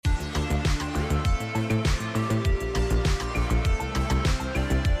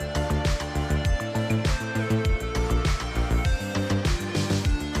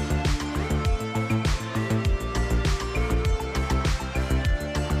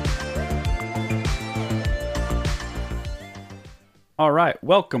All right,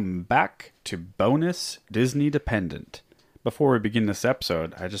 welcome back to Bonus Disney Dependent. Before we begin this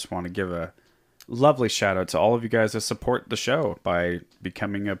episode, I just want to give a lovely shout out to all of you guys that support the show by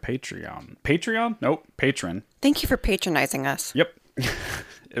becoming a Patreon. Patreon? Nope, patron. Thank you for patronizing us. Yep.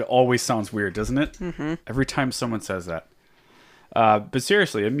 It always sounds weird, doesn't it? Mm-hmm. Every time someone says that. But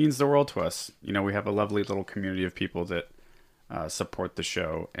seriously, it means the world to us. You know, we have a lovely little community of people that support the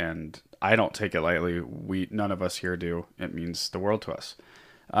show, and I don't take it lightly. None of us here do. It means the world to us.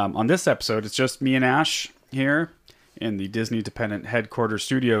 On this episode, it's just me and Ash here in the Disney Dependent Headquarters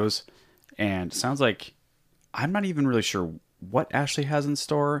Studios, and it sounds like I'm not even really sure what Ashley has in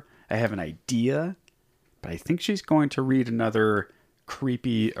store. I have an idea, but I think she's going to read another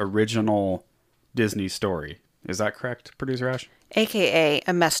creepy original Disney story. Is that correct, Producer Ash? AKA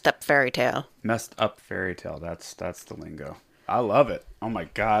a messed up fairy tale. Messed up fairy tale. That's the lingo. I love it. Oh my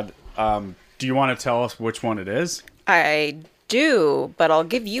god. Do you want to tell us which one it is? I do, but I'll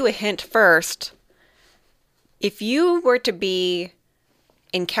give you a hint first. If you were to be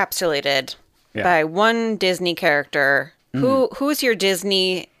encapsulated by one Disney character, who's your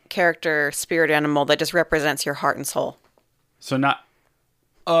Disney character spirit animal that just represents your heart and soul? So not...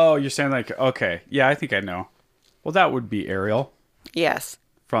 Oh, you're saying like... Okay. Yeah, I think I know. Well, that would be Ariel. Yes.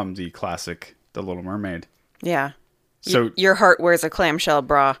 From the classic The Little Mermaid. Yeah. So your heart wears a clamshell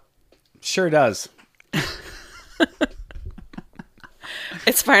bra. Sure does.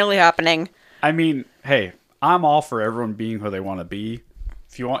 It's finally happening. I mean, hey, I'm all for everyone being who they want to be.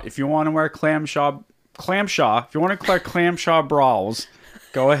 If you want to wear clamshell, if you want to wear clamshell bras,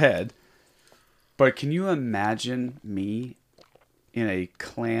 go ahead. But can you imagine me in a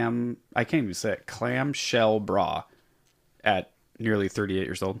I can't even say it, clamshell bra at nearly 38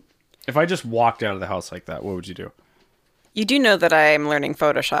 years old? If I just walked out of the house like that, what would you do? You do know that I'm learning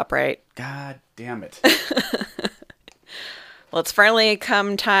Photoshop, right? God damn it. Well, it's finally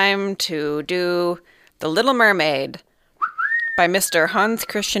come time to do The Little Mermaid by Mr. Hans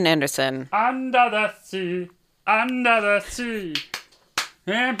Christian Andersen. Under the sea,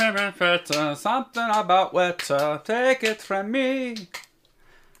 something about wetter, take it from me.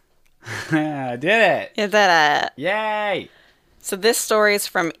 I did it. Is that Yay. So this story is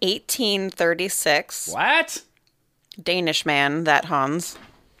from 1836. What? Danish man, that Hans.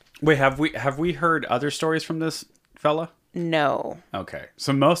 Wait, have we heard other stories from this fella? No. Okay.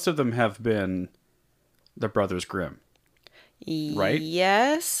 So most of them have been the Brothers Grimm. Right?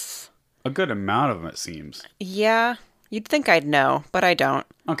 Yes. A good amount of them, it seems. Yeah. You'd think I'd know, but I don't.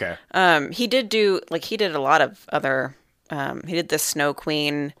 Okay. He did a lot of other, he did the Snow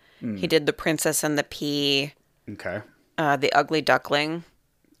Queen. He did the Princess and the Pea. Okay. The Ugly Duckling.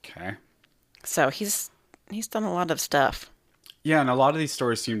 Okay. So he's done a lot of stuff. Yeah, and a lot of these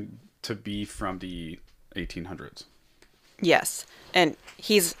stories seem to be from the 1800s. Yes. And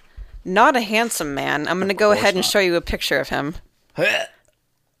he's not a handsome man. I'm going to go ahead and show you a picture of him.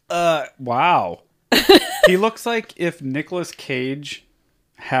 Wow. He looks like if Nicolas Cage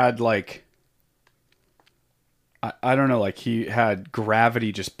had like... I don't know, like he had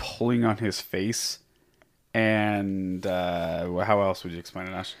gravity just pulling on his face. And how else would you explain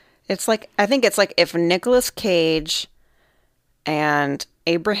it, Ash? I think it's like if Nicolas Cage and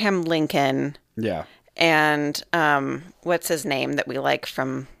Abraham Lincoln... Yeah. And what's his name that we like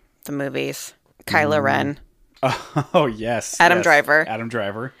from the movies? Kylo Ren. Oh, yes. Adam Driver. Adam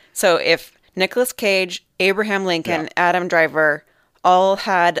Driver. So if Nicolas Cage, Abraham Lincoln, Adam Driver all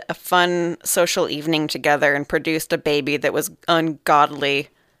had a fun social evening together and produced a baby that was ungodly.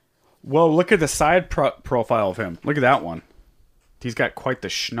 Whoa, look at the side profile of him. Look at that one. He's got quite the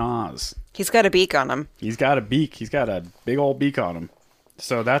schnoz. He's got a beak on him. He's got a beak. He's got a big old beak on him.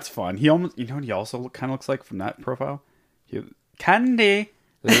 So that's fun. He almost, you know what he also kind of looks like from that profile? Candy,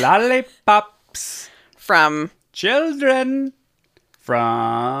 lollipops. From? Children. From.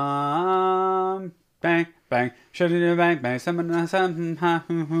 Bang, bang. Bang, bang.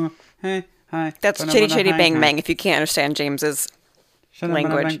 That's Chitty Chitty Bang Bang if you can't understand James's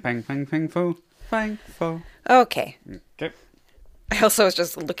language. Bang, bang, bang, foo. Bang, foo. Okay. Okay. I also was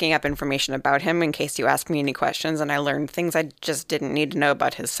just looking up information about him in case you ask me any questions, and I learned things I just didn't need to know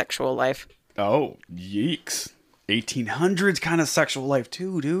about his sexual life. Oh, yeeks. 1800s kind of sexual life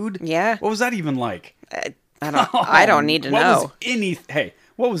too, dude. Yeah. What was that even like? I don't need to know.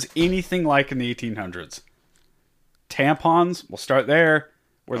 What was anything like in the 1800s? Tampons? We'll start there.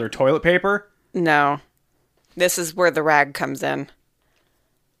 Were there toilet paper? No. This is where the rag comes in.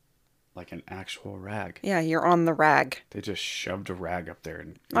 Like an actual rag. Yeah, you're on the rag. They just shoved a rag up there.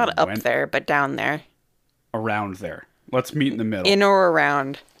 And not up there, but down there. Around there. Let's meet in the middle. In or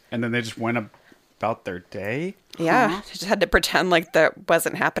around. And then they just went about their day? Yeah, she just had to pretend like that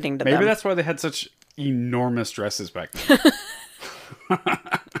wasn't happening to them. Maybe that's why they had such enormous dresses back then.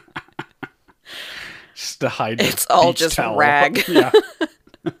 Just to hide the It's all beach just towel. rag. Yeah.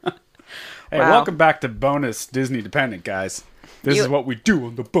 Hey, Wow. welcome back to Bonus Disney Dependent, guys. This is what we do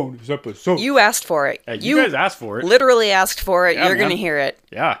on the bonus episode. You asked for it. Hey, you guys asked for it. Literally asked for it. Yeah, You're going to man. hear it.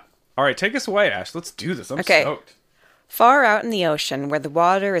 Yeah. All right, take us away, Ash. Let's do this. I'm Okay. stoked. Far out in the ocean, where the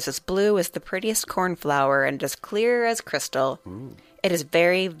water is as blue as the prettiest cornflower and as clear as crystal, it is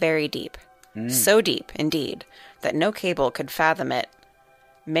very, very deep. So deep, indeed, that no cable could fathom it.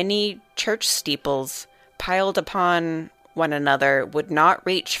 Many church steeples, piled upon one another, would not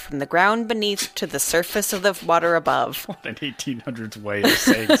reach from the ground beneath to the surface of the water above. What an 1800s way of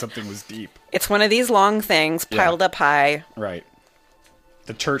saying something was deep. It's one of these long things piled up high. Right.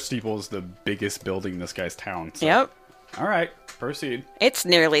 The church steeple is the biggest building in this guy's town. So. Yep. All right, proceed. It's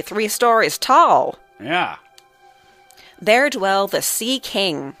nearly 3 stories tall. Yeah. There dwell the Sea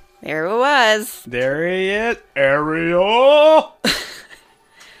King. There it was. There he is. Ariel!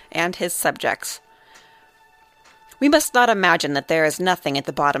 And his subjects. We must not imagine that there is nothing at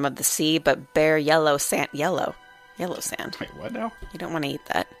the bottom of the sea but bare yellow sand. Yellow sand. Wait, what now? You don't want to eat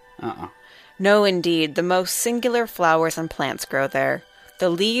that. Uh-uh. No, indeed, the most singular flowers and plants grow there, the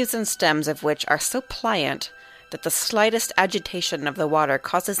leaves and stems of which are so pliant that the slightest agitation of the water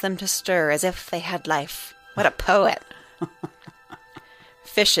causes them to stir as if they had life. What a poet!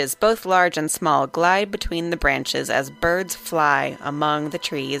 Fishes, both large and small, glide between the branches as birds fly among the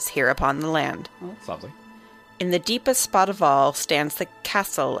trees here upon the land. Oh, that's lovely. In the deepest spot of all stands the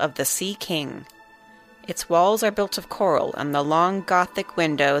castle of the Sea King. Its walls are built of coral, and the long Gothic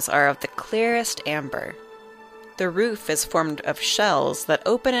windows are of the clearest amber. The roof is formed of shells that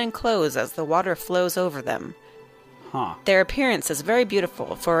open and close as the water flows over them. Huh. Their appearance is very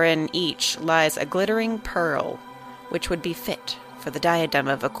beautiful, for in each lies a glittering pearl, which would be fit for the diadem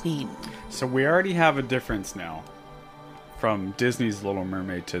of a queen. So we already have a difference now from Disney's Little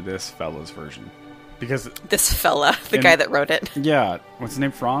Mermaid to this fella's version. Because, This fella, the guy that wrote it. yeah, what's his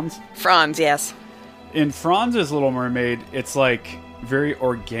name? Franz? Franz, yes. In Franz's Little Mermaid, it's like very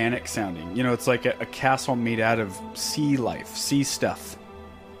organic sounding. You know, it's like a castle made out of sea life, sea stuff.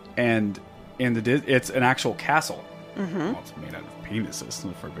 And in it's an actual castle. Mm-hmm. Well, it's made out of penises,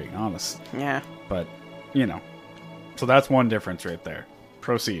 if we're being honest. Yeah. But, you know. So that's one difference right there.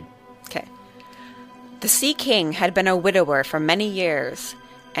 Proceed. Okay. The Sea King had been a widower for many years,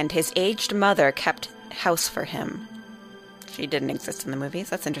 and his aged mother kept house for him. She didn't exist in the movies.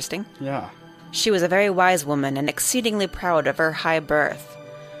 That's interesting. Yeah. She was a very wise woman and exceedingly proud of her high birth.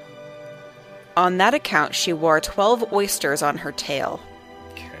 On that account, she wore 12 oysters on her tail.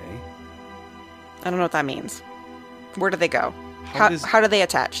 Okay. I don't know what that means. Where do they go? How How do they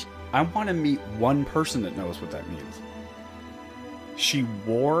attach? I want to meet one person that knows what that means. She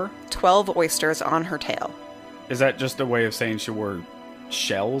wore... 12 oysters on her tail. Is that just a way of saying she wore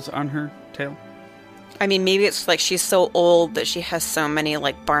shells on her tail? I mean, maybe it's like she's so old that she has so many,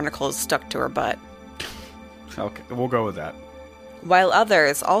 like, barnacles stuck to her butt. Okay, we'll go with that. While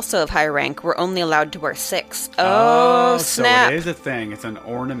others, also of high rank, were only allowed to wear 6. Oh, snap. So it is a thing. It's an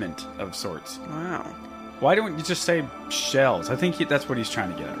ornament of sorts. Wow. Why don't you just say shells? I think that's what he's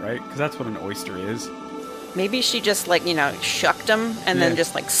trying to get at, right? Because that's what an oyster is. Maybe she just, like, you know, shucked him and then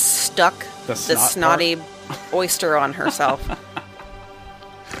just, like, stuck The the snot snotty oyster on herself.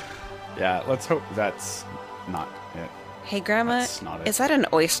 Yeah, let's hope that's not it. Hey, Grandma, That's not it. is that an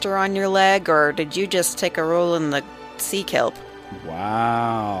oyster on your leg, or did you just take a roll in the sea kelp?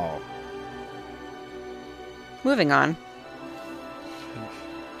 Wow. Moving on.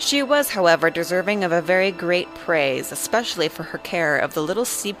 She was, however, deserving of a very great praise, especially for her care of the little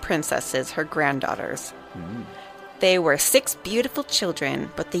sea princesses, her granddaughters. They were 6 beautiful children,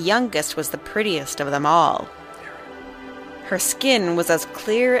 but the youngest was the prettiest of them all. Her skin was as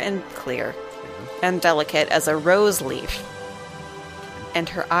clear and delicate as a rose leaf, and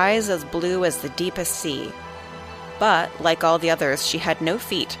her eyes as blue as the deepest sea. But, like all the others, she had no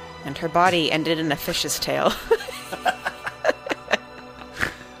feet, and her body ended in a fish's tail.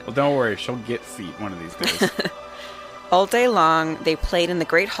 Well, don't worry. She'll get feet one of these days. All day long, they played in the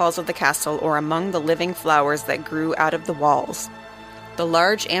great halls of the castle or among the living flowers that grew out of the walls. The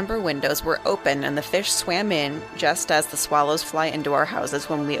large amber windows were open, and the fish swam in just as the swallows fly into our houses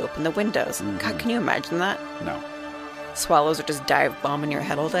when we open the windows. Mm-hmm. God, can you imagine that? No. Swallows are just dive bombing your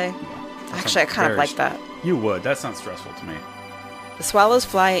head all day. Actually, I kind of like that. You would. That sounds stressful to me. The swallows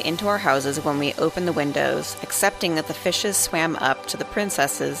fly into our houses when we open the windows, excepting that the fishes swam up to the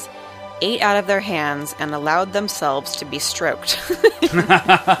princesses, ate out of their hands, and allowed themselves to be stroked. All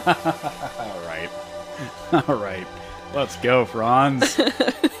right. All right. Let's go, Franz.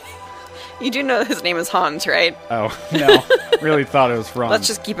 You do know his name is Hans, right? Oh, no. Really thought it was Franz. Let's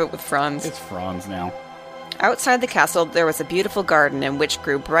just keep it with Franz. It's Franz now. Outside the castle, there was a beautiful garden in which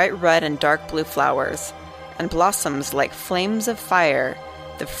grew bright red and dark blue flowers, and blossoms like flames of fire.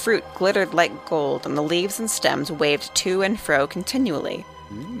 The fruit glittered like gold, and the leaves and stems waved to and fro continually.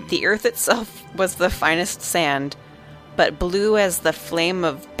 The earth itself was the finest sand, but blue as the flame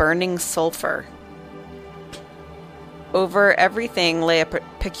of burning sulfur. Over everything lay a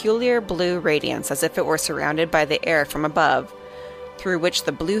peculiar blue radiance, as if it were surrounded by the air from above, through which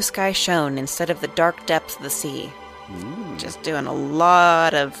the blue sky shone instead of the dark depths of the sea. Just doing a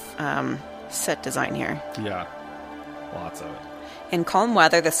lot of set design here. Yeah, lots of it. In calm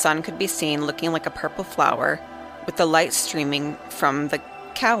weather, the sun could be seen looking like a purple flower, with the light streaming from the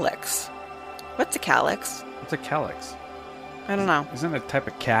calyx. What's a calyx? What's a calyx? I don't know. Isn't it a type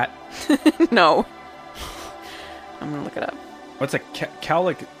of cat? No. I'm going to look it up. What's a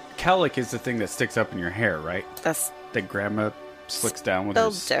calyx? Calyx is the thing that sticks up in your hair, right? That's that grandma slicks down with her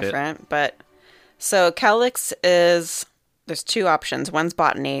spit. spelled different, but... So, calyx is... There's two options. One's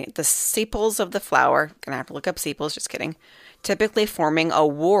botany. The sepals of the flower... Gonna have to look up sepals, just kidding. Typically forming a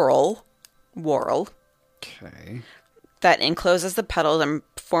whorl. Okay. That encloses the petals and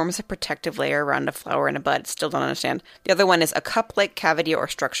forms a protective layer around a flower and a bud. Still don't understand. The other one is a cup-like cavity or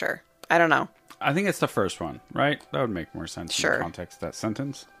structure. I don't know. I think it's the first one, right? That would make more sense in the context of that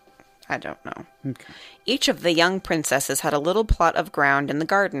sentence. I don't know. Okay. Each of the young princesses had a little plot of ground in the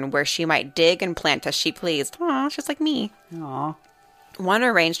garden where she might dig and plant as she pleased. Aw, just like me. Aw. One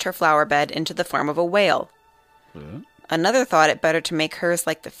arranged her flower bed into the form of a whale. Another thought it better to make hers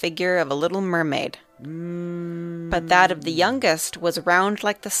like the figure of a little mermaid. But that of the youngest was round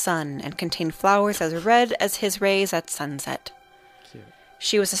like the sun and contained flowers as red as his rays at sunset. Cute.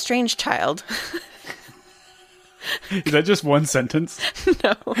 She was a strange child. Is that just one sentence?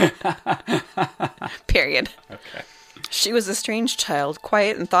 No. Period. Okay. She was a strange child,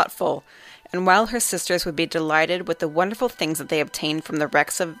 quiet and thoughtful, and while her sisters would be delighted with the wonderful things that they obtained from the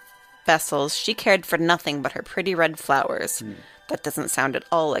wrecks of vessels, she cared for nothing but her pretty red flowers. That doesn't sound at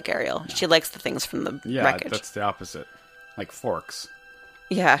all like Ariel. No. She likes the things from the wreckage. Yeah, that's the opposite. Like forks.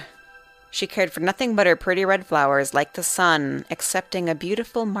 Yeah. She cared for nothing but her pretty red flowers, like the sun, excepting a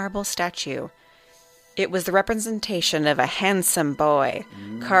beautiful marble statue. It was the representation of a handsome boy,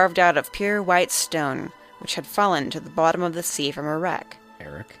 carved out of pure white stone, which had fallen to the bottom of the sea from a wreck.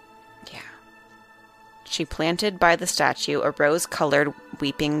 Eric? Yeah. She planted by the statue a rose-colored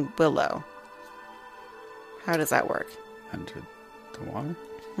weeping willow. How does that work? Entered the water?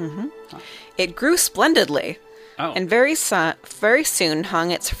 Mm-hmm. Oh. It grew splendidly, and very soon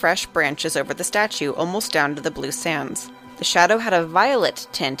hung its fresh branches over the statue, almost down to the blue sands. The shadow had a violet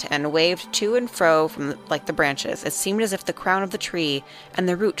tint and waved to and fro from like the branches. It seemed as if the crown of the tree and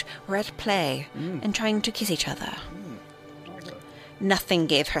the root were at play and trying to kiss each other. Nothing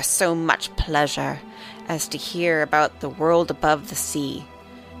gave her so much pleasure as to hear about the world above the sea.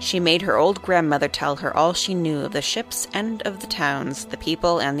 She made her old grandmother tell her all she knew of the ships and of the towns, the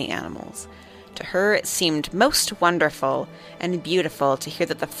people and the animals. To her it seemed most wonderful and beautiful to hear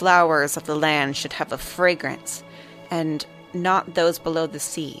that the flowers of the land should have a fragrance, and not those below the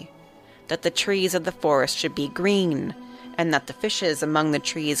sea, that the trees of the forest should be green, and that the fishes among the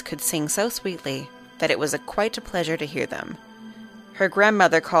trees could sing so sweetly that it was quite a pleasure to hear them. Her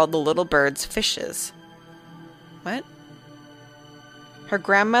grandmother called the little birds fishes. What? Her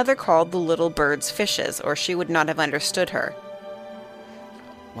grandmother called the little birds fishes, or she would not have understood her.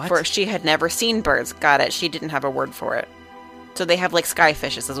 What? For she had never seen birds. Got it. She didn't have a word for it. So they have like sky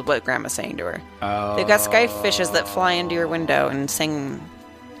fishes, is what Grandma's saying to her. Oh. They've got sky fishes that fly into your window and sing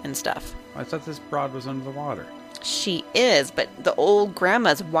and stuff. I thought this broad was under the water. She is, but the old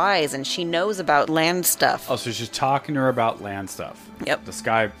grandma's wise and she knows about land stuff. Oh, so she's talking to her about land stuff. Yep. The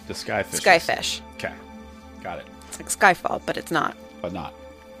sky fish. Skyfish. Okay. Got it. It's like Skyfall, but it's not. But not.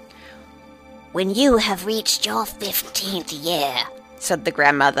 When you have reached your 15th year, said the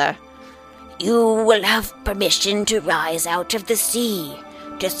grandmother, you will have permission to rise out of the sea,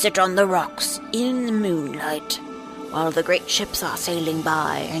 to sit on the rocks in the moonlight, while the great ships are sailing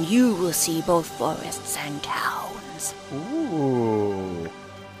by, and you will see both forests and towns. Ooh.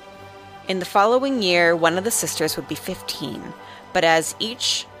 In the following year, one of the sisters would be 15, but as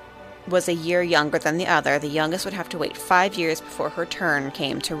each was a year younger than the other, the youngest would have to wait 5 years before her turn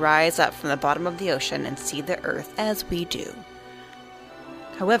came to rise up from the bottom of the ocean and see the earth as we do.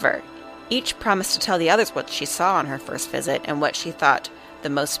 However, each promised to tell the others what she saw on her first visit and what she thought the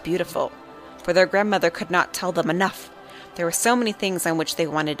most beautiful, for their grandmother could not tell them enough. There were so many things on which they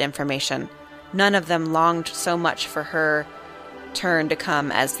wanted information. None of them longed so much for her turn to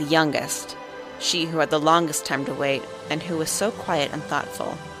come as the youngest, she who had the longest time to wait, and who was so quiet and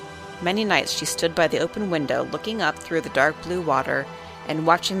thoughtful. Many nights she stood by the open window, looking up through the dark blue water and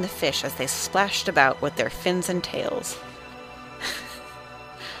watching the fish as they splashed about with their fins and tails.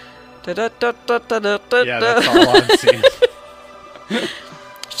 Yeah, that's all I'm seeing.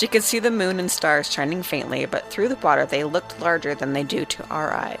 She could see the moon and stars shining faintly, but through the water they looked larger than they do to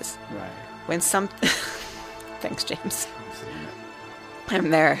our eyes. Right. When some... Thanks, James.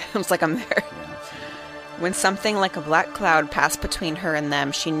 I'm there. It was like I'm there. When something like a black cloud passed between her and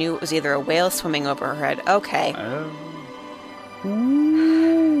them, she knew it was either a whale swimming over her head. Okay.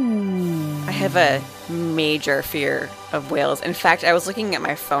 I have a major fear of whales. In fact, I was looking at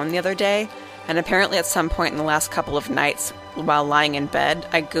my phone the other day, and apparently at some point in the last couple of nights while lying in bed,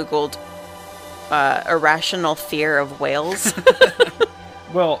 I Googled irrational fear of whales.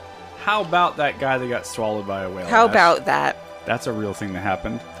 Well, how about that guy that got swallowed by a whale? How about that? That's a real thing that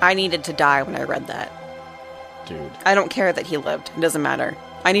happened. I needed to die when I read that. Dude. I don't care that he lived. It doesn't matter.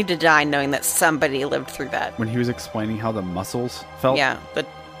 I need to die knowing that somebody lived through that. When he was explaining how the muscles felt? Yeah, the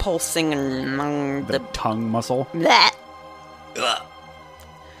pulsing and the tongue muscle? That.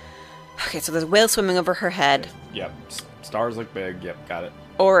 Okay, so there's a whale swimming over her head. Yep. Stars look big. Yep, got it.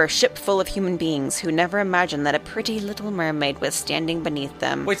 Or a ship full of human beings who never imagined that a pretty little mermaid was standing beneath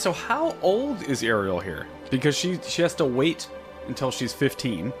them. Wait, so how old is Ariel here? Because she has to wait until she's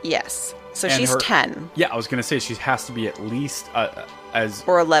 15. Yes. So and she's 10. Yeah, I was going to say she has to be at least as...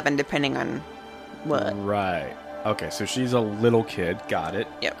 Or 11, depending on what. Right. Okay, so she's a little kid. Got it.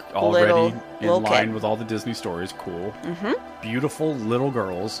 Yep. Already little in line kid. with all the Disney stories. Cool. Mm-hmm. Beautiful little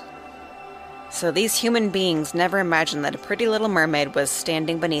girls. So these human beings never imagined that a pretty little mermaid was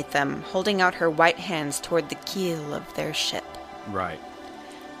standing beneath them, holding out her white hands toward the keel of their ship. Right.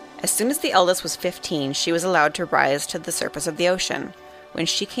 As soon as the eldest was 15, she was allowed to rise to the surface of the ocean. When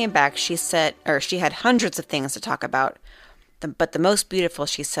she came back, she had hundreds of things to talk about. But the most beautiful,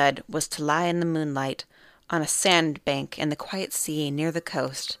 she said, was to lie in the moonlight on a sandbank in the quiet sea near the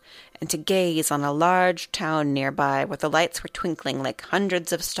coast, and to gaze on a large town nearby where the lights were twinkling like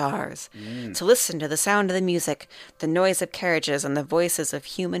hundreds of stars, to listen to the sound of the music, the noise of carriages, and the voices of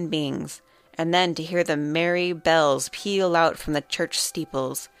human beings, and then to hear the merry bells peal out from the church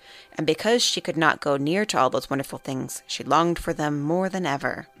steeples. And because she could not go near to all those wonderful things, she longed for them more than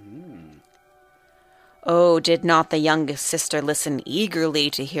ever. Oh, did not the youngest sister listen eagerly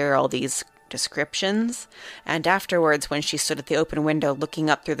to hear all these descriptions? And afterwards, when she stood at the open window looking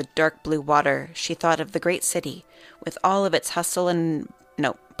up through the dark blue water, she thought of the great city, with all of its bustle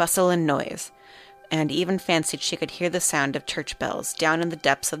and noise, and even fancied she could hear the sound of church bells down in the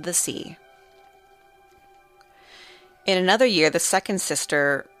depths of the sea. In another year, the second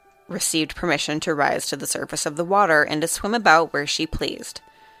sister received permission to rise to the surface of the water and to swim about where she pleased.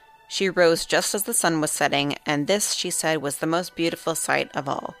 She rose just as the sun was setting, and this, she said, was the most beautiful sight of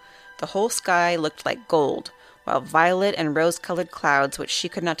all. The whole sky looked like gold, while violet and rose-colored clouds, which she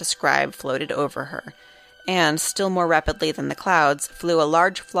could not describe, floated over her. And, still more rapidly than the clouds, flew a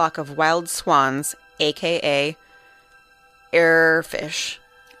large flock of wild swans, a.k.a. airfish.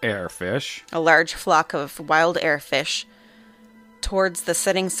 Airfish. A large flock of wild airfish towards the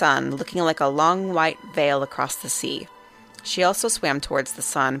setting sun, looking like a long white veil across the sea. She also swam towards the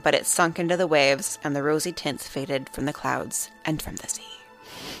sun, but it sunk into the waves, and the rosy tints faded from the clouds and from the sea.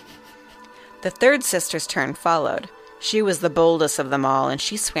 The third sister's turn followed. She was the boldest of them all, and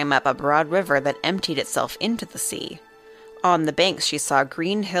she swam up a broad river that emptied itself into the sea. On the banks she saw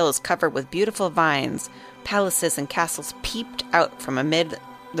green hills covered with beautiful vines. Palaces and castles peeped out from amid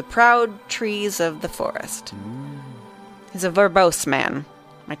the proud trees of the forest. He's a verbose man.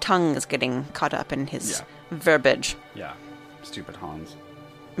 My tongue is getting caught up in his verbiage. Yeah. Stupid Hans.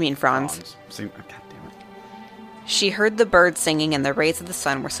 I mean Franz. God damn it. She heard the birds singing, and the rays of the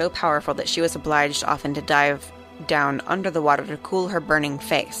sun were so powerful that she was obliged often to dive down under the water to cool her burning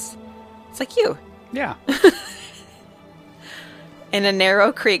face. It's like you. Yeah. In a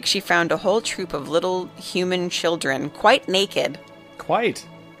narrow creek, she found a whole troop of little human children, quite naked. Quite.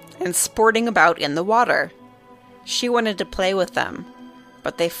 And sporting about in the water. She wanted to play with them,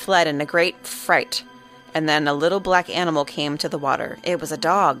 but they fled in a great fright. And then a little black animal came to the water. It was a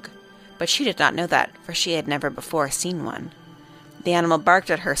dog, but she did not know that, for she had never before seen one. The animal barked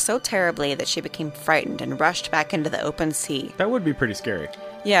at her so terribly that she became frightened and rushed back into the open sea. That would be pretty scary.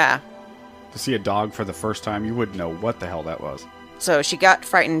 Yeah. To see a dog for the first time, you wouldn't know what the hell that was. So she got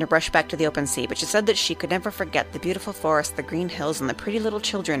frightened and rushed back to the open sea, but she said that she could never forget the beautiful forest, the green hills, and the pretty little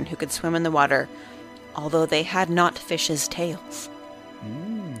children who could swim in the water, although they had not fishes' tails.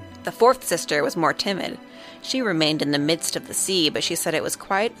 The fourth sister was more timid. She remained in the midst of the sea, but she said it was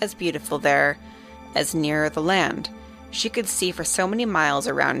quite as beautiful there as near the land. She could see for so many miles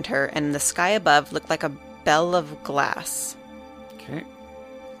around her, and the sky above looked like a bell of glass. Okay.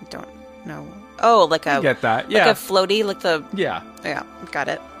 I don't know. Oh, like a... I get that, yeah. Like a floaty, like the... Yeah. Yeah, got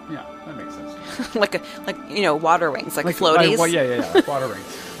it. Yeah, that makes sense. like water wings, like floaties. Yeah. Water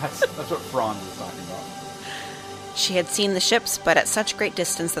rings. That's what Franz is talking about. She had seen the ships, but at such great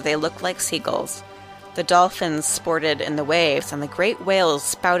distance that they looked like seagulls. The dolphins sported in the waves, and the great whales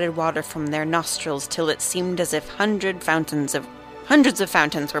spouted water from their nostrils till it seemed as if hundreds of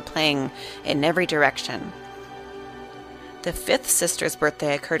fountains were playing in every direction. The fifth sister's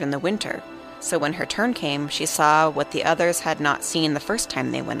birthday occurred in the winter, so when her turn came, she saw what the others had not seen the first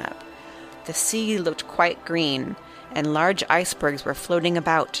time they went up. The sea looked quite green, and large icebergs were floating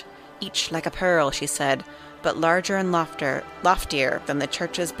about, each like a pearl, she said, but larger and loftier than the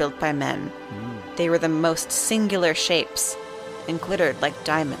churches built by men. They were the most singular shapes, and glittered like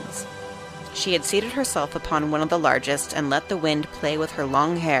diamonds. She had seated herself upon one of the largest, and let the wind play with her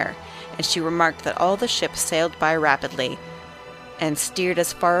long hair, and she remarked that all the ships sailed by rapidly, and steered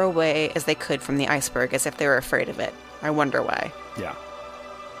as far away as they could from the iceberg, as if they were afraid of it. I wonder why. Yeah.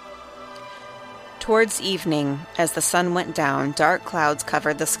 Towards evening, as the sun went down, dark clouds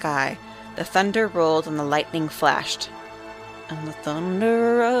covered the sky. The thunder rolled and the lightning flashed. And the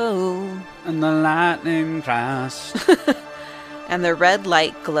thunder rolled. And the lightning crashed. And the red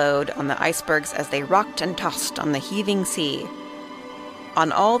light glowed on the icebergs as they rocked and tossed on the heaving sea.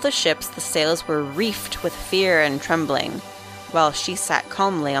 On all the ships the sails were reefed with fear and trembling, while she sat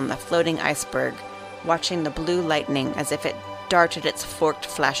calmly on the floating iceberg, watching the blue lightning as if it darted its forked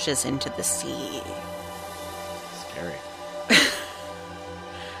flashes into the sea. Scary.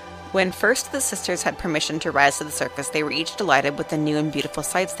 When first the sisters had permission to rise to the surface, they were each delighted with the new and beautiful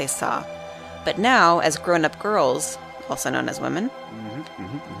sights they saw. But now, as grown-up girls, also known as women,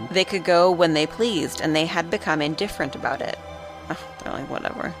 they could go when they pleased, and they had become indifferent about it. Oh, they're like,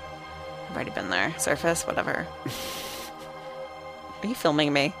 whatever. I've already been there. Surface, whatever. Are you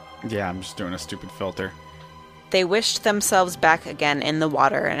filming me? Yeah, I'm just doing a stupid filter. They wished themselves back again in the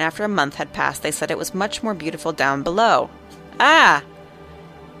water, and after a month had passed, they said it was much more beautiful down below. Ah!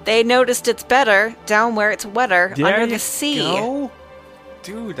 They noticed it's better down where it's wetter, under the sea. Go.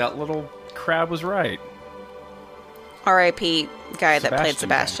 Dude, that little crab was right. R.I.P. guy that played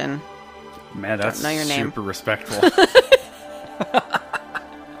Sebastian. Man, that's Don't know your name. super respectful.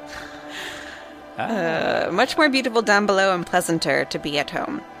 Much more beautiful down below and pleasanter to be at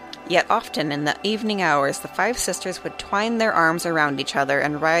home. Yet often in the evening hours, the five sisters would twine their arms around each other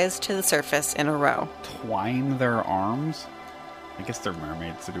and rise to the surface in a row. Twine their arms? I guess they're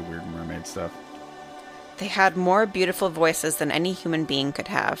mermaids to do weird mermaid stuff. They had more beautiful voices than any human being could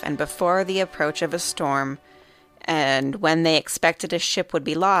have, and before the approach of a storm, and when they expected a ship would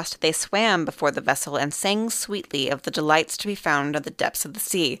be lost, they swam before the vessel and sang sweetly of the delights to be found at the depths of the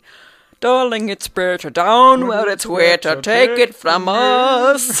sea. Darling, it's better down where it's wetter, take it from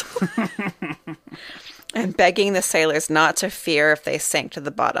us. And begging the sailors not to fear if they sank to the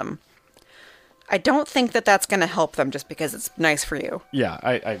bottom. I don't think that that's going to help them just because it's nice for you. Yeah,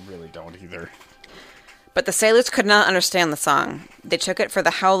 I really don't either. But the sailors could not understand the song. They took it for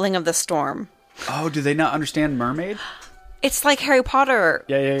the howling of the storm. Oh, do they not understand mermaid? It's like Harry Potter.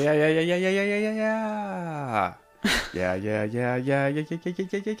 Yeah. Yeah.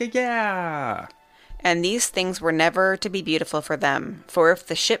 And these things were never to be beautiful for them. For if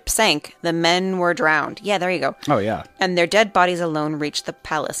the ship sank, the men were drowned. Yeah, there you go. Oh, yeah. And their dead bodies alone reached the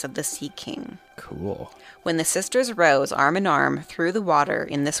palace of the Sea King. Cool. When the sisters rose arm in arm through the water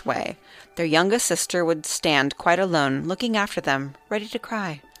in this way, their youngest sister would stand quite alone, looking after them, ready to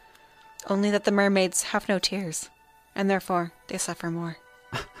cry. Only that the mermaids have no tears, and therefore they suffer more.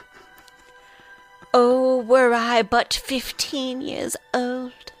 Oh, were I but 15 years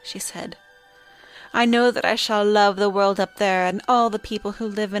old, she said. I know that I shall love the world up there and all the people who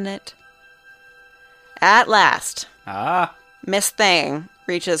live in it. At last, Miss Thang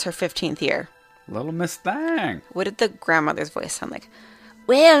reaches her 15th year. Little Miss Thang. What did the grandmother's voice sound like?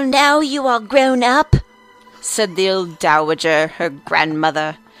 Well, now you are grown up, Said the old dowager, her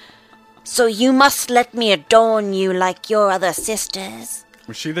grandmother. so you must let me adorn you like your other sisters.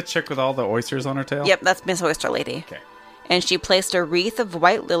 Was she the chick with all the oysters on her tail? Yep, that's Miss Oyster Lady. Okay. And she placed a wreath of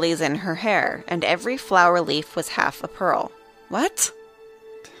white lilies in her hair, and every flower leaf was half a pearl. What?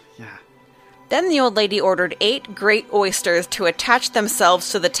 Yeah. Then the old lady ordered 8 great oysters to attach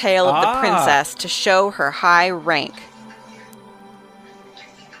themselves to the tail of the princess to show her high rank.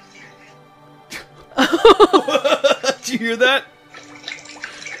 Did you hear that?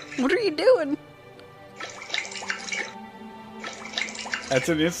 What are you doing? That's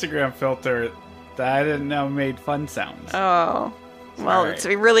an Instagram filter that I didn't know made fun sounds. Oh. Well, Sorry. it's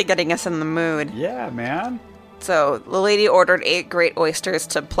really getting us in the mood. Yeah, man. So, the lady ordered 8 great oysters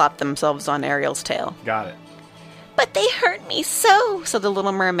to plop themselves on Ariel's tail. Got it. But they hurt me so, said the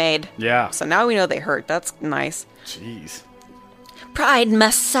Little Mermaid. Yeah. So now we know they hurt. That's nice. Jeez. Pride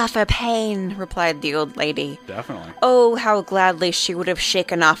must suffer pain. Replied the old lady. Definitely. Oh, how gladly she would have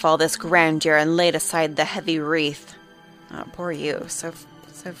shaken off all this grandeur and laid aside the heavy wreath. Oh, poor you. So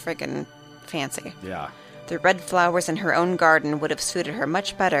friggin' fancy. Yeah. The red flowers in her own garden would have suited her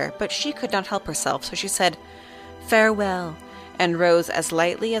much better, but she could not help herself, so she said, "Farewell," and rose as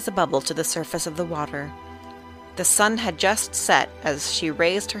lightly as a bubble to the surface of the water. The sun had just set as she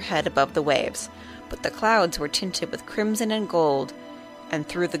raised her head above the waves, but the clouds were tinted with crimson and gold, and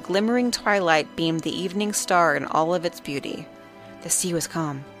through the glimmering twilight beamed the evening star in all of its beauty. The sea was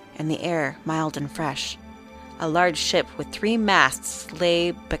calm, and the air mild and fresh. A large ship with 3 masts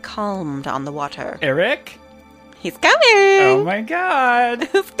lay becalmed on the water. Eric? He's coming! Oh my god!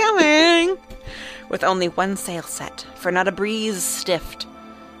 He's coming! With only 1 sail set, for not a breeze stiffed,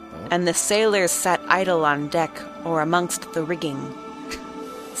 and the sailors sat idle on deck or amongst the rigging.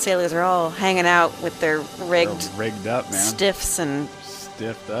 Sailors are all hanging out with their rigged They're rigged up, man. stiffs and...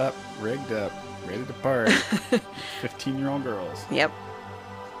 Stiffed up, rigged up, ready to party. 15-year-old girls. Yep.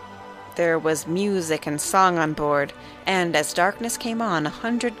 There was music and song on board, and as darkness came on,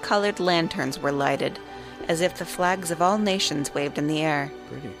 100 colored lanterns were lighted, as if the flags of all nations waved in the air.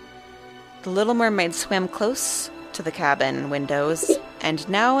 Pretty. The Little Mermaid swam close to the cabin windows, and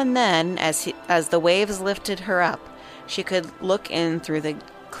now and then, as the waves lifted her up, she could look in through the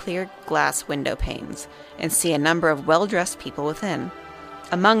clear glass window panes and see a number of well-dressed people within.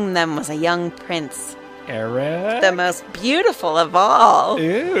 Among them was a young prince, Eric? the most beautiful of all,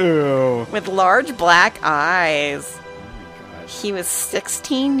 Ew. with large black eyes. Oh my gosh. He was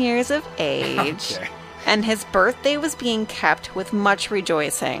 16 years of age, Okay. and his birthday was being kept with much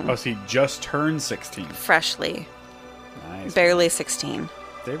rejoicing. Oh, so he just turned 16. Freshly. Nice. Barely 16.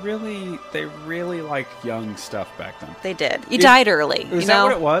 They really liked young stuff back then. They did. You died early. Is that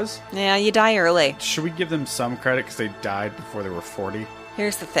what it was? Yeah, you die early. Should we give them some credit because they died before they were 40?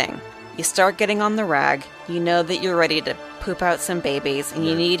 Here's the thing. You start getting on the rag, you know that you're ready to poop out some babies, and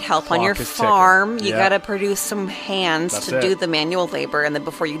you Your need help on your clock is ticking. farm. You Yeah. gotta produce some hands That's to it. do the manual labor, and then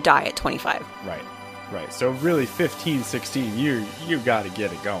before you die at 25. Right. So really 15, 16, you got to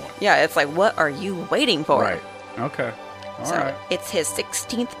get it going. Yeah, it's like, what are you waiting for? Right. Okay. All So right. it's his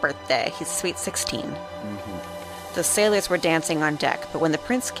 16th birthday. He's sweet 16. Mm-hmm. The sailors were dancing on deck, but when the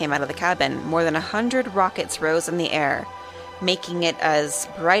prince came out of the cabin, more than 100 rockets rose in the air, making it as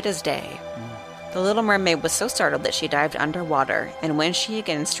bright as day. The Little Mermaid was so startled that she dived underwater, and when she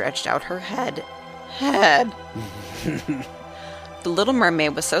again stretched out her head... The Little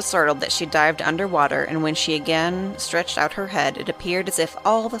Mermaid was so startled that she dived underwater, and when she again stretched out her head, it appeared as if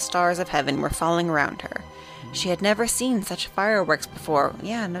all the stars of heaven were falling around her. She had never seen such fireworks before.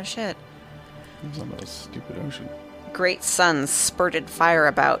 Yeah, no shit. It was on the stupid ocean. Great suns spurted fire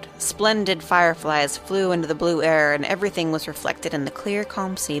about. Splendid fireflies flew into the blue air, and everything was reflected in the clear,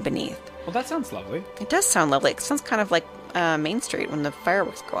 calm sea beneath. Well, that sounds lovely. It does sound lovely. It sounds kind of like Main Street when the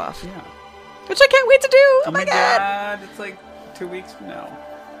fireworks go off. Yeah. Which I can't wait to do! Oh my god! It's like 2 weeks from now.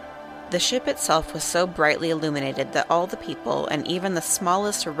 The ship itself was so brightly illuminated that all the people, and even the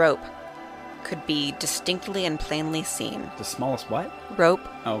smallest rope, could be distinctly and plainly seen. The smallest what? Rope,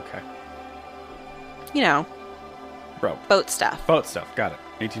 Oh, okay. you know, Rope. boat stuff. Boat stuff. Got it.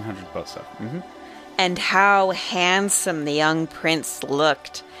 1800 boat stuff. Mm-hmm. And how handsome the young prince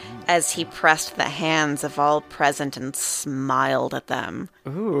looked as he pressed the hands of all present and smiled at them,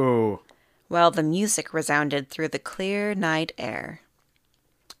 Ooh. while the music resounded through the clear night air.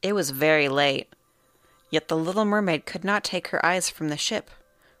 It was very late, yet the Little Mermaid could not take her eyes from the ship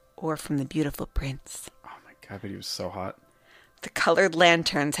or from the beautiful prince. Oh my god, but he was so hot. The colored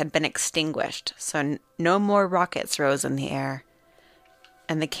lanterns had been extinguished, so no more rockets rose in the air,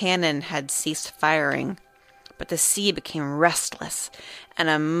 and the cannon had ceased firing, but the sea became restless, and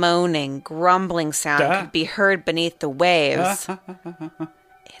a moaning, grumbling sound could be heard beneath the waves.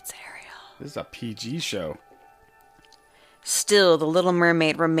 It's Ariel. This is a PG show. Still, the Little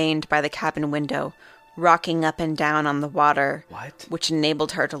Mermaid remained by the cabin window, rocking up and down on the water, What? which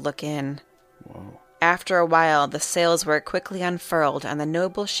enabled her to look in. Whoa. After a while, the sails were quickly unfurled, and the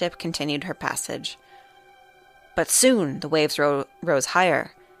noble ship continued her passage. But soon the waves rose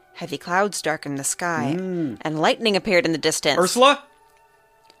higher. Heavy clouds darkened the sky, and lightning appeared in the distance. Ursula?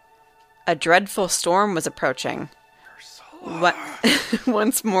 A dreadful storm was approaching.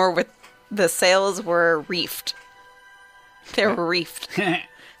 Once more, with the sails were reefed. They were reefed. I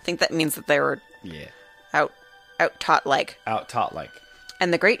think that means that they were out taut like. Out taut like.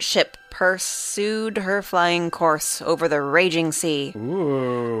 And the great ship pursued her flying course over the raging sea.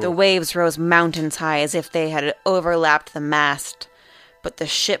 Ooh. The waves rose mountains high as if they had overlapped the mast. But the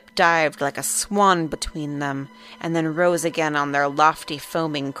ship dived like a swan between them, and then rose again on their lofty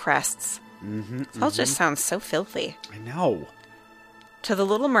foaming crests. This all just sounds so filthy. I know. To the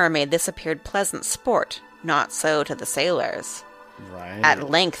Little Mermaid, this appeared pleasant sport. Not so to the sailors. Right. At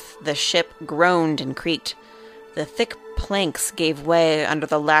length, the ship groaned and creaked. The thick planks gave way under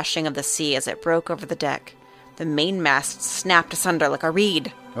the lashing of the sea as it broke over the deck. The mainmast snapped asunder like a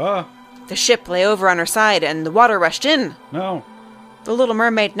reed. Oh. The ship lay over on her side, and the water rushed in. No. The Little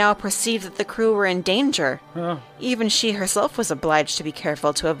Mermaid now perceived that the crew were in danger. Oh. Even she herself was obliged to be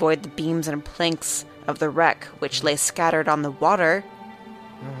careful to avoid the beams and planks of the wreck, which lay scattered on the water.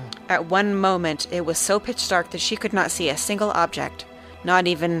 At one moment, it was so pitch dark that she could not see a single object, not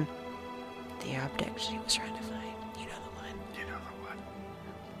even the object she was trying to find. You know the one. You know the one.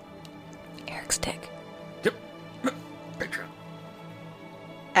 Eric's dick. Yep. Picture.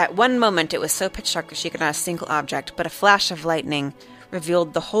 At one moment, it was so pitch dark that she could not see a single object, but a flash of lightning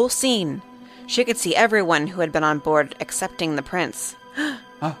revealed the whole scene. She could see everyone who had been on board excepting the prince.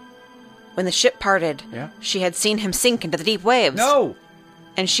 Huh? When the ship parted, she had seen him sink into the deep waves. No!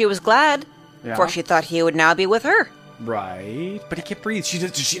 And she was glad, for she thought he would now be with her. Right. But he can't breathe.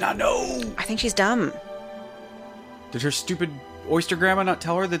 Does she not know? I think she's dumb. Did her stupid oyster grandma not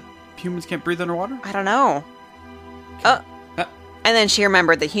tell her that humans can't breathe underwater? I don't know. And then she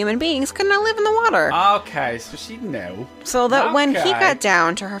remembered that human beings could not live in the water. Okay, so she knew. So that when he got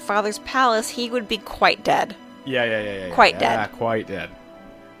down to her father's palace, he would be quite dead. Yeah. Quite dead. Yeah, quite dead.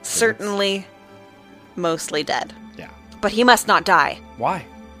 Certainly, mostly dead. Yeah. But he must not die. Why?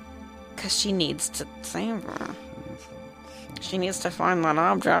 Because she needs to save her. She needs to find that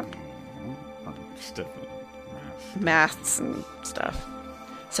object. Masts and stuff.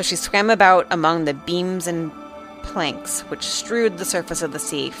 So she swam about among the beams and planks which strewed the surface of the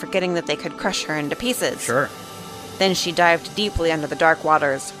sea, forgetting that they could crush her into pieces. Sure. Then she dived deeply under the dark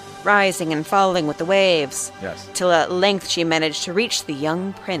waters, rising and falling with the waves. Yes. Till at length she managed to reach the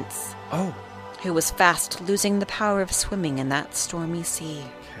young prince. Oh. Who was fast losing the power of swimming in that stormy sea.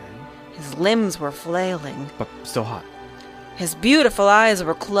 Okay. His limbs were flailing. But still hot. His beautiful eyes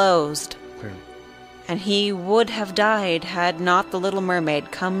were closed. Clearly. And he would have died had not the Little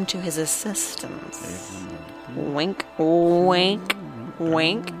Mermaid come to his assistance. Wink, wink,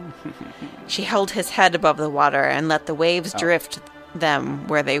 wink. She held his head above the water and let the waves drift them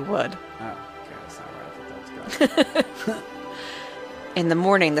where they would. Oh, okay. That's not where I thought that was going. In the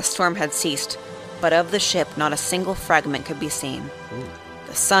morning, the storm had ceased, but of the ship not a single fragment could be seen. Ooh.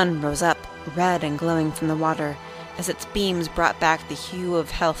 The sun rose up, red and glowing from the water, as its beams brought back the hue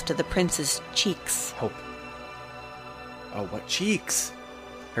of health to the prince's cheeks. Hope. Oh, what cheeks?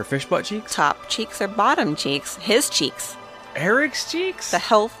 Her fish butt cheeks? Top cheeks or bottom cheeks? His cheeks. Eric's cheeks? The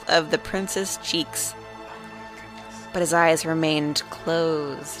health of the prince's cheeks. But his eyes remained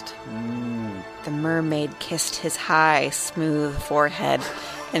closed. The mermaid kissed his high, smooth forehead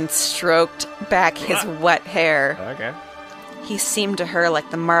and stroked back his wet hair. Okay. He seemed to her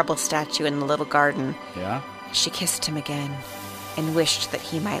like the marble statue in the little garden. Yeah? She kissed him again and wished that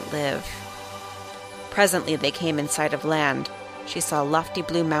he might live. Presently they came in sight of land. She saw lofty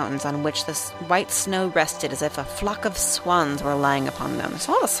blue mountains on which the white snow rested as if a flock of swans were lying upon them. There's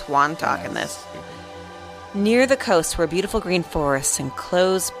a lot of swan talk in this. Near the coast were beautiful green forests, and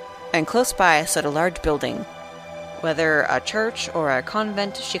close by stood a large building. Whether a church or a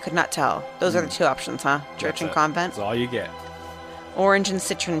convent, she could not tell. Those are the two options, huh? Church and convent? That's all you get. Orange and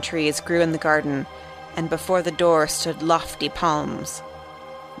citron trees grew in the garden, and before the door stood lofty palms.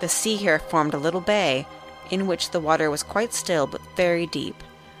 The sea here formed a little bay, in which the water was quite still but very deep.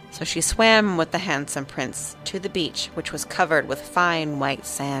 So she swam with the handsome prince to the beach, which was covered with fine white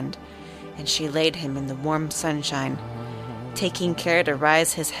sand, and she laid him in the warm sunshine, taking care to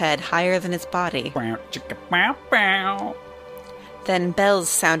rise his head higher than his body. Then bells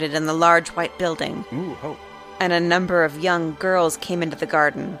sounded in the large white building, and a number of young girls came into the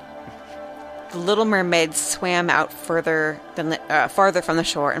garden. The Little Mermaid swam out farther from the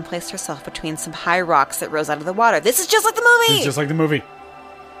shore and placed herself between some high rocks that rose out of the water. This is just like the movie! This is just like the movie.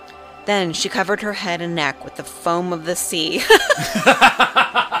 Then she covered her head and neck with the foam of the sea.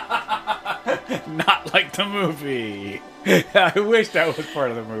 Not like the movie. I wish that was part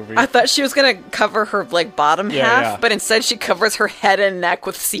of the movie. I thought she was going to cover her bottom half, but instead she covers her head and neck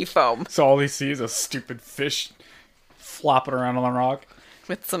with sea foam. So all he sees is a stupid fish flopping around on the rock.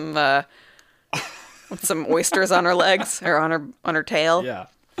 With some oysters on her legs or on her tail. Yeah.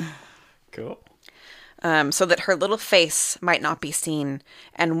 Cool. So that her little face might not be seen,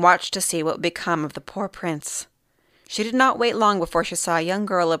 and watched to see what would become of the poor prince. She did not wait long before she saw a young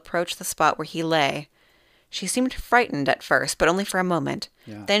girl approach the spot where he lay. She seemed frightened at first, but only for a moment.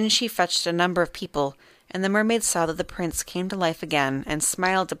 Yeah. Then she fetched a number of people, and the mermaid saw that the prince came to life again, and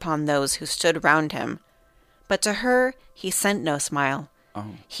smiled upon those who stood round him. But to her he sent no smile. Oh.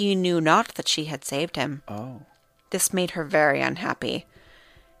 He knew not that she had saved him. Oh. This made her very unhappy.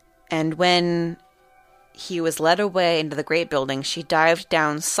 And when he was led away into the great building, she dived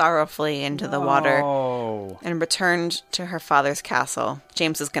down sorrowfully into the water and returned to her father's castle.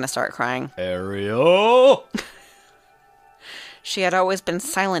 James is going to start crying. Ariel! She had always been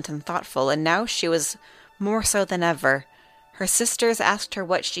silent and thoughtful, and now she was more so than ever. Her sisters asked her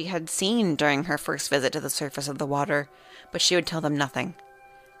what she had seen during her first visit to the surface of the water, but she would tell them nothing.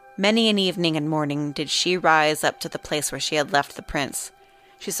 Many an evening and morning did she rise up to the place where she had left the prince.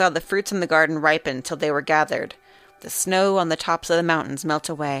 She saw the fruits in the garden ripen till they were gathered, the snow on the tops of the mountains melt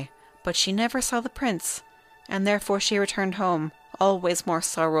away, but she never saw the prince, and therefore she returned home, always more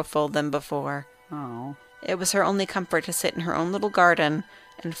sorrowful than before. Oh. It was her only comfort to sit in her own little garden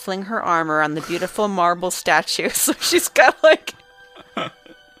and fling her arm around the beautiful marble statue. So she's got like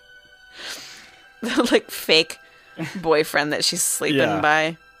the fake boyfriend that she's sleeping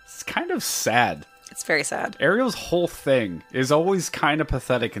by. It's kind of sad. It's very sad. Ariel's whole thing is always kind of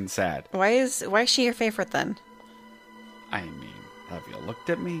pathetic and sad. Why is she your favorite then? I mean, have you looked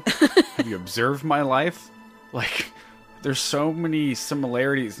at me? Have you observed my life? Like, there's so many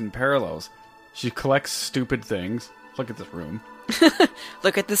similarities and parallels. She collects stupid things. Look at this room.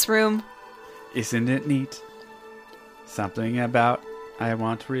 Look at this room. Isn't it neat? Something about I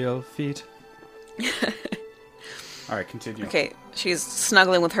want real feet. All right, continue. Okay, she's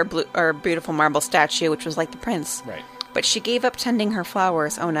snuggling with her beautiful marble statue, which was like the prince. Right. But she gave up tending her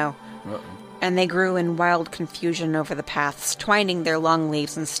flowers. Oh no. Uh-oh. And they grew in wild confusion over the paths, twining their long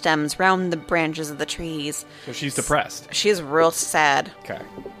leaves and stems round the branches of the trees. So she's depressed. She's real sad. Okay.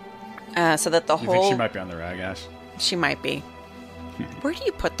 So that the You whole... think she might be on the rag, Ash? She might be. Where do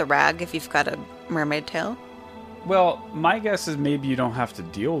you put the rag if you've got a mermaid tail? Well, my guess is maybe you don't have to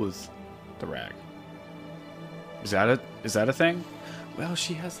deal with the rag. Is that a thing? Well,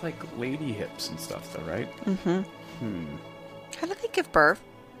 she has like lady hips and stuff though, right? Mm-hmm. How do they give birth?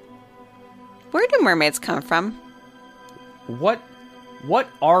 Where do mermaids come from? What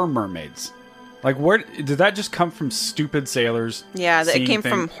are mermaids? Like, where did that just come from? Stupid sailors? Yeah, it came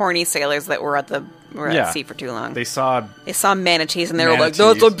things? from horny sailors that were at sea for too long. They saw manatees and they were like,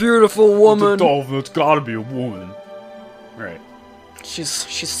 manatees. "That's a beautiful woman." It's gotta be a woman, right? She's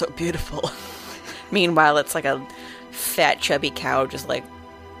so beautiful. Meanwhile, it's like a fat, chubby cow just like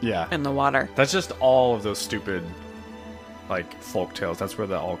in the water. That's just all of those stupid like folk tales. That's where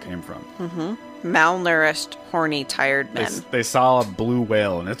that all came from. Mm-hmm. Malnourished, horny, tired men. They saw a blue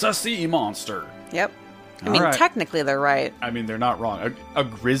whale and it's a sea monster. Yep. I mean, technically they're right. I mean, they're not wrong. A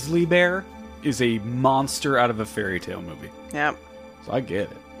grizzly bear is a monster out of a fairy tale movie. Yep. So I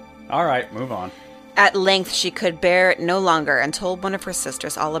get it. All right, move on. At length she could bear it no longer and told one of her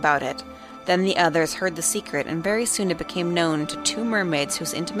sisters all about it. Then the others heard the secret, and very soon it became known to two mermaids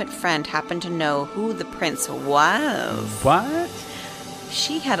whose intimate friend happened to know who the prince was. What?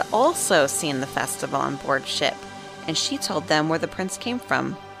 She had also seen the festival on board ship, and she told them where the prince came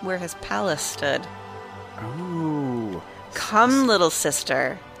from, where his palace stood. Oh. "Come, little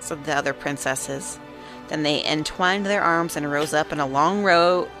sister," said the other princesses. Then they entwined their arms and rose up in a long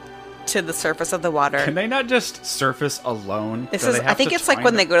row to the surface of the water. Can they not just surface alone? I think it's like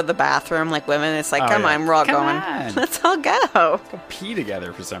when they go to the bathroom, like women, it's like, come on, we're all going. Let's all go. Go pee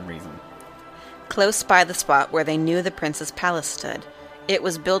together for some reason. Close by the spot where they knew the prince's palace stood. It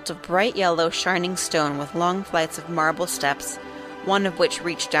was built of bright yellow, shining stone with long flights of marble steps, one of which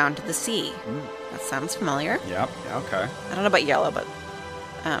reached down to the sea. That sounds familiar. Yep. Yeah, okay. I don't know about yellow, but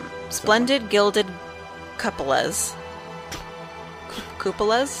splendid gilded cupolas.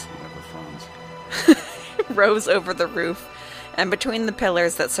 Cupolas? Rose over the roof, and between the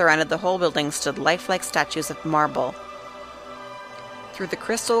pillars that surrounded the whole building stood lifelike statues of marble. Through the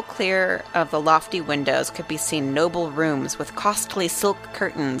crystal clear of the lofty windows could be seen noble rooms with costly silk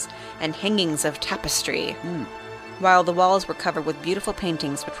curtains and hangings of tapestry, while the walls were covered with beautiful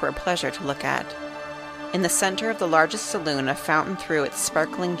paintings which were a pleasure to look at. In the center of the largest saloon, a fountain threw its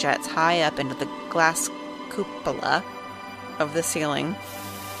sparkling jets high up into the glass cupola of the ceiling,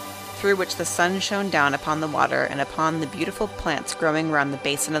 through which the sun shone down upon the water and upon the beautiful plants growing round the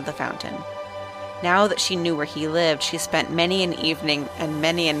basin of the fountain. Now that she knew where he lived, she spent many an evening and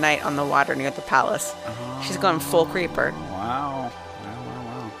many a night on the water near the palace. She's gone full creeper. Wow.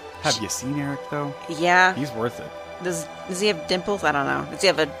 Have you seen Eric, though? Yeah. He's worth it. Does he have dimples? I don't know. Does he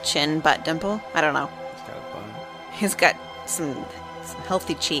have a chin-butt dimple? I don't know. He's got a butt. He's got some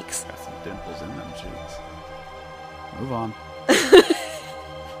healthy cheeks. Got some dimples in them cheeks. Move on.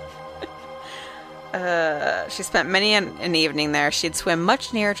 She spent many an evening there. She'd swim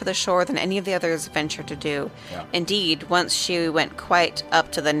much nearer to the shore than any of the others ventured to do. Yeah. Indeed, once she went quite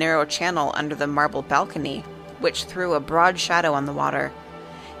up to the narrow channel under the marble balcony, which threw a broad shadow on the water.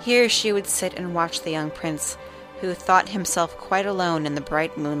 Here she would sit and watch the young prince, who thought himself quite alone in the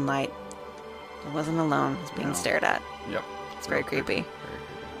bright moonlight. He wasn't alone. He was being stared at. Yep. It's very creepy. Very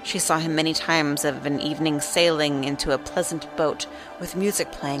creepy. She saw him many times of an evening sailing into a pleasant boat with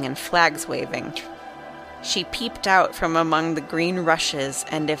music playing and flags waving. She peeped out from among the green rushes,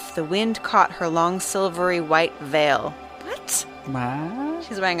 and if the wind caught her long silvery white veil... What? What?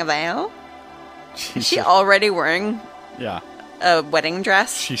 She's wearing a veil? She's Is she already wearing Yeah. a wedding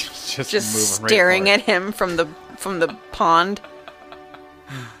dress? She's just moving staring right at him from the pond.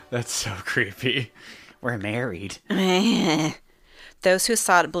 That's so creepy. We're married. Those who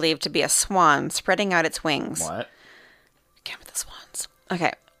saw it believed to be a swan spreading out its wings. What? Again with the swans.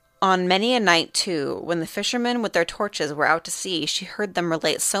 Okay. On many a night, too, when the fishermen with their torches were out to sea, she heard them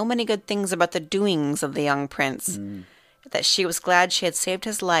relate so many good things about the doings of the young prince that she was glad she had saved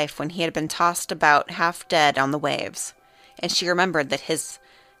his life when he had been tossed about half dead on the waves. And she remembered that his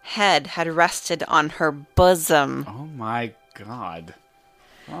head had rested on her bosom. Oh my god.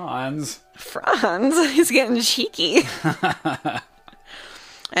 Franz. He's getting cheeky.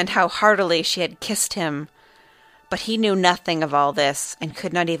 And how heartily she had kissed him. But he knew nothing of all this, and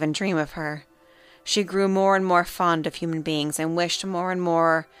could not even dream of her. She grew more and more fond of human beings, and wished more and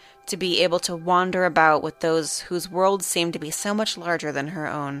more to be able to wander about with those whose worlds seemed to be so much larger than her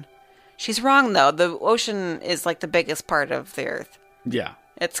own. She's wrong, though. The ocean is like the biggest part of the earth. Yeah.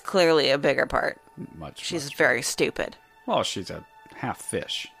 It's clearly a bigger part. She's very stupid. Well, she's a half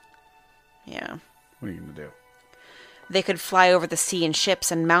fish. Yeah. What are you going to do? They could fly over the sea in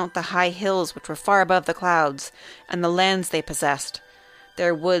ships and mount the high hills which were far above the clouds, and the lands they possessed.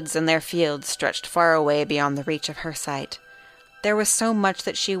 Their woods and their fields stretched far away beyond the reach of her sight. There was so much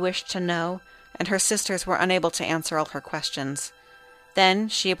that she wished to know, and her sisters were unable to answer all her questions. Then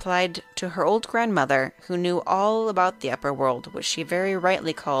she applied to her old grandmother, who knew all about the upper world, which she very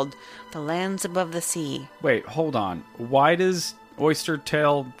rightly called the lands above the sea. Wait, hold on. Why does Oyster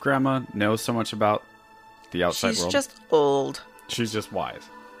Tail Grandma know so much about the outside world? She's just old. She's just wise.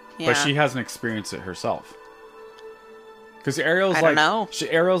 Yeah. But she hasn't experienced it herself. Because Ariel's I don't know.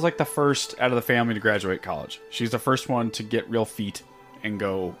 Ariel's like the first out of the family to graduate college. She's the first one to get real feet and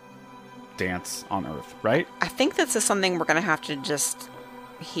go dance on Earth, right? I think this is something we're going to have to just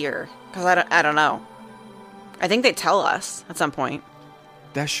hear. Because I don't know. I think they tell us at some point.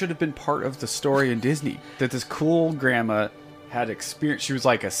 That should have been part of the story in Disney. That this cool grandma had experience. She was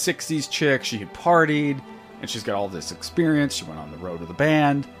like a 60s chick. She had partied. And she's got all this experience. She went on the road with a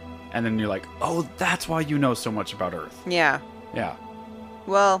band. And then you're like, oh, that's why you know so much about Earth. Yeah. Yeah.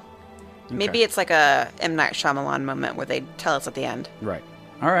 Well, maybe Okay. it's like a M. Night Shyamalan moment where they tell us at the end. Right.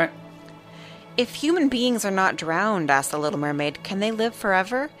 All right. If human beings are not drowned, asked the Little Mermaid, can they live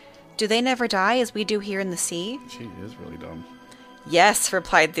forever? Do they never die as we do here in the sea? She is really dumb. Yes,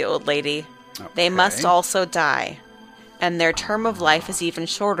 replied the old lady. They must also die. And their term of life is even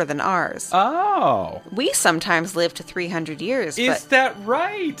shorter than ours. Oh. We sometimes live to 300 years, Is but that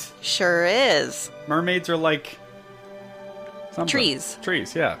right? sure is. Mermaids are like something. Trees.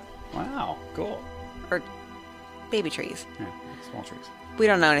 Trees, yeah. Wow, cool. Or baby trees. Yeah, small trees. We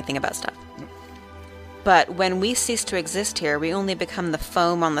don't know anything about stuff. But when we cease to exist here, we only become the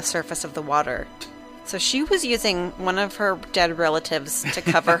foam on the surface of the water. So she was using one of her dead relatives to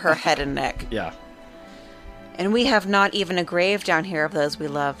cover her head and neck. Yeah. And we have not even a grave down here of those we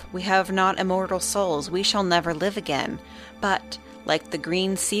love. We have not immortal souls. We shall never live again. But, like the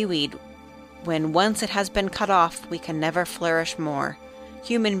green seaweed, when once it has been cut off, we can never flourish more.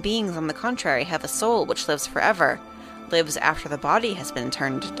 Human beings, on the contrary, have a soul which lives forever, lives after the body has been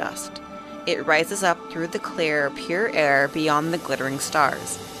turned to dust. It rises up through the clear, pure air beyond the glittering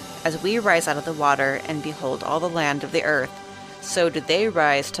stars. As we rise out of the water and behold all the land of the earth, so do they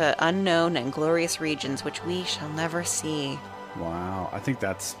rise to unknown and glorious regions which we shall never see. Wow. I think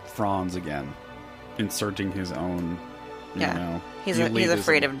that's Franz again. Inserting his own, you know. He's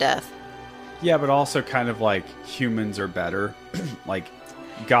afraid of death. Yeah, but also kind of like humans are better. Like,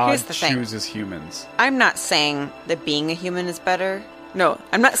 God Here's the thing. chooses humans. I'm not saying that being a human is better. No,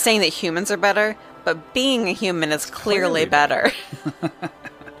 I'm not saying that humans are better, but being a human is clearly better.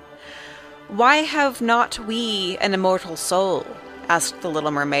 Why have not we an immortal soul? Asked the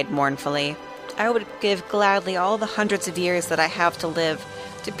Little Mermaid mournfully. I would give gladly all the hundreds of years that I have to live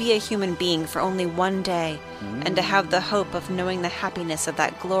to be a human being for only one day, and to have the hope of knowing the happiness of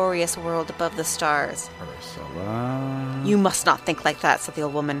that glorious world above the stars. Ursula. You must not think like that, said the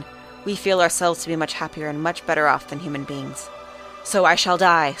old woman. We feel ourselves to be much happier and much better off than human beings. So I shall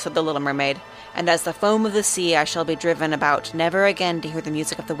die, said the Little Mermaid, and as the foam of the sea I shall be driven about, never again to hear the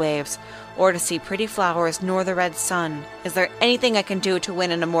music of the waves, or to see pretty flowers, nor the red sun. Is there anything I can do to win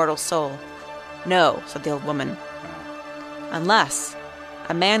an immortal soul? No, said the old woman. Unless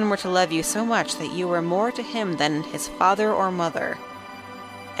a man were to love you so much that you were more to him than his father or mother,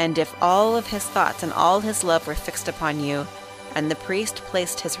 and if all of his thoughts and all his love were fixed upon you, and the priest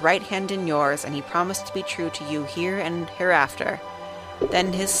placed his right hand in yours, and he promised to be true to you here and hereafter,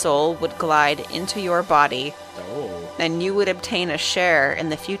 then his soul would glide into your body, and you would obtain a share in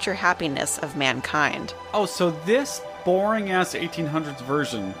the future happiness of mankind. Oh, so this boring-ass 1800s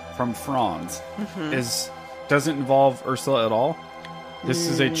version from Franz doesn't involve Ursula at all? This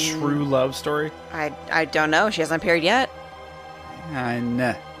is a true love story? I don't know. She hasn't appeared yet.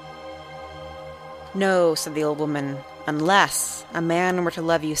 Nah. No, said the old woman, unless a man were to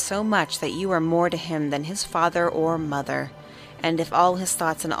love you so much that you were more to him than his father or mother, and if all his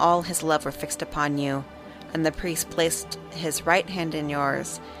thoughts and all his love were fixed upon you, and the priest placed his right hand in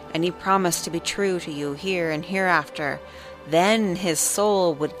yours, and he promised to be true to you here and hereafter, then his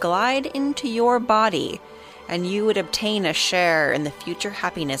soul would glide into your body, and you would obtain a share in the future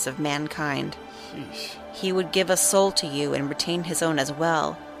happiness of mankind. Sheesh. He would give a soul to you and retain his own as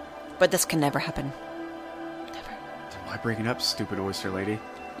well. But this can never happen. Never. Then why bring it up, stupid oyster lady?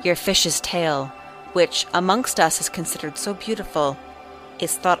 Your fish's tail, which amongst us is considered so beautiful,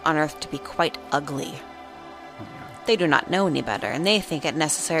 is thought on earth to be quite ugly. They do not know any better, and they think it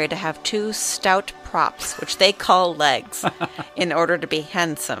necessary to have 2 stout props, which they call legs, in order to be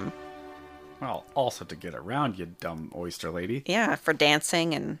handsome. Well, also to get around, you dumb oyster lady. Yeah, for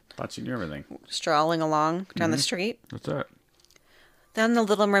dancing and Thought you knew everything. strolling along down the street. What's that? Then the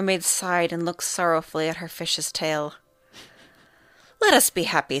Little Mermaid sighed and looked sorrowfully at her fish's tail. Let us be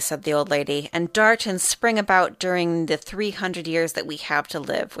happy, said the old lady, and dart and spring about during the 300 years that we have to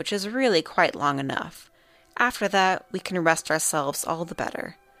live, which is really quite long enough. After that, we can rest ourselves all the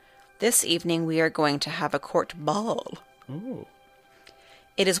better. This evening we are going to have a court ball. Ooh.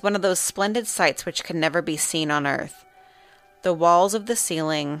 It is one of those splendid sights which can never be seen on earth. The walls of the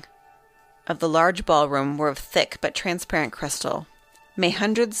ceiling of the large ballroom were of thick but transparent crystal. May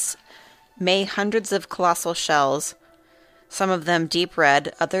hundreds of colossal shells, some of them deep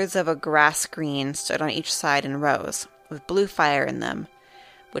red, others of a grass green, stood on each side in rows, with blue fire in them,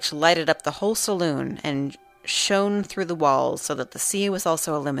 which lighted up the whole saloon and shone through the walls so that the sea was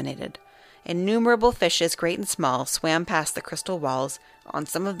also illuminated. Innumerable fishes, great and small, swam past the crystal walls. On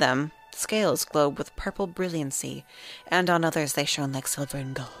some of them, scales glowed with purple brilliancy, and on others they shone like silver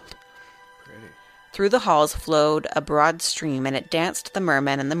and gold. Pretty. Through the halls flowed a broad stream, and it danced the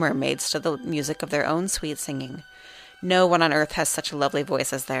mermen and the mermaids to the music of their own sweet singing. No one on earth has such a lovely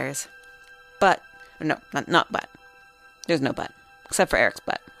voice as theirs. But, no, not but. There's no but, except for Eric's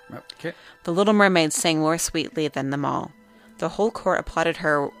butt. Okay. The Little Mermaid sang more sweetly than them all. The whole court applauded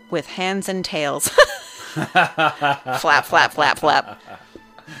her with hands and tails. Flap, flap, flap, flap.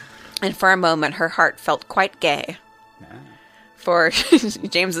 And for a moment her heart felt quite gay. For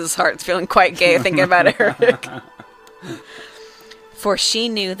James's heart's feeling quite gay thinking about Eric. For she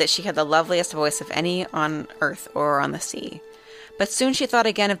knew that she had the loveliest voice of any on earth or on the sea. But soon she thought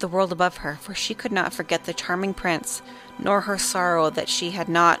again of the world above her, for she could not forget the charming prince, nor her sorrow that she had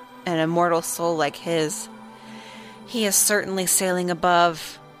not an immortal soul like his. He is certainly sailing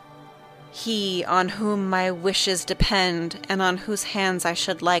above. He on whom my wishes depend, and on whose hands I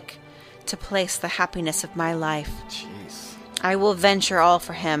should like to place the happiness of my life. Jeez. I will venture all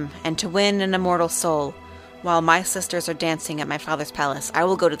for him, and to win an immortal soul, while my sisters are dancing at my father's palace, I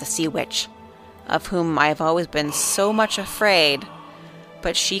will go to the Sea Witch, of whom I have always been so much afraid,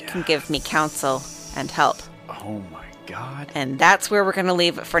 but she can give me counsel and help. Oh my god. And that's where we're going to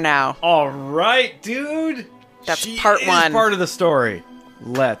leave it for now. All right, dude. That's she part is one. Part of the story.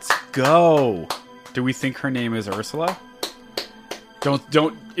 Let's go. Do we think her name is Ursula?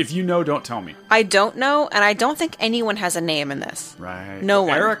 Don't. If you know, don't tell me. I don't know, and I don't think anyone has a name in this. Right. No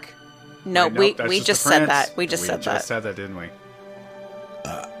one. Eric? No, Wait, nope, we that's just the said prince. that. We just said that, didn't we?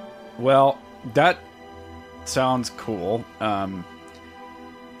 Well, that sounds cool.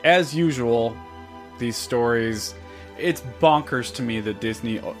 As usual, these stories, it's bonkers to me that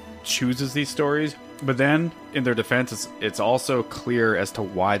Disney chooses these stories, but then in their defense, it's also clear as to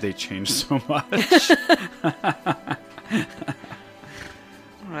why they changed so much.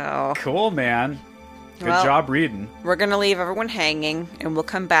 Well, cool, man. Good Well, job reading. we're going to leave everyone hanging, and we'll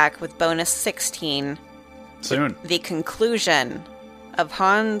come back with bonus 16. Soon. The conclusion of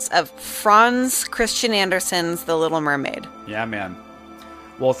Franz Christian Andersen's The Little Mermaid. Yeah, man.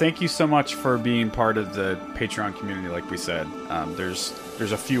 Well, thank you so much for being part of the Patreon community, like we said. There's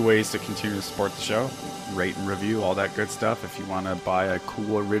a few ways to continue to support the show. Rate and review, all that good stuff. If you want to buy a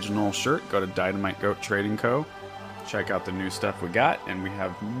cool original shirt, go to Dynamite Goat Trading Co. Check out the new stuff we got, and we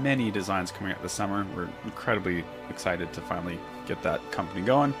have many designs coming out this summer. We're incredibly excited to finally get that company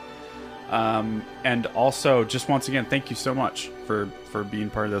going. And also, just once again, thank you so much for being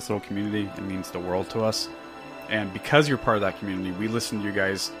part of this little community. It means the world to us. And because you're part of that community, we listen to you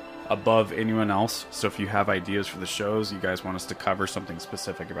guys above anyone else. So if you have ideas for the shows, you guys want us to cover something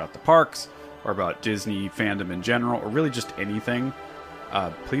specific about the parks or about Disney fandom in general, or really just anything,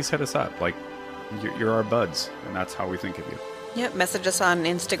 please hit us up. Like, you're our buds, and that's how we think of you. Yep, message us on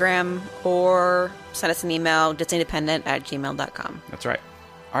Instagram or send us an email, disneydependent@gmail.com. That's right.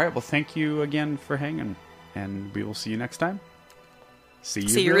 All right, well, thank you again for hanging, and we will see you next time. See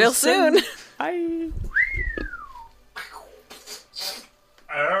you real soon. Bye.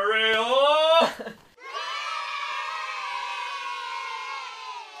 Ariel!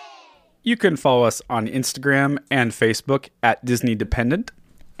 You can follow us on Instagram and Facebook at Disney Dependent.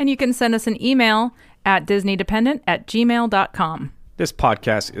 And you can send us an email at disneydependent@gmail.com. This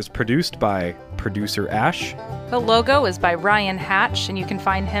podcast is produced by producer Ash. The logo is by Ryan Hatch, and you can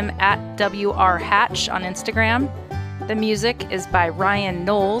find him at WRHatch on Instagram. The music is by Ryan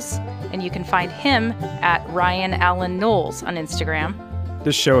Knowles, and you can find him at Ryan Allen Knowles on Instagram.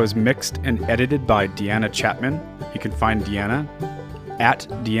 This show is mixed and edited by Deanna Chapman. You can find Deanna at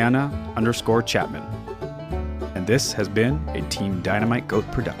Deanna_Chapman. And this has been a Team Dynamite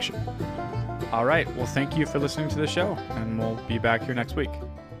Goat production. All right. Well, thank you for listening to the show, and we'll be back here next week.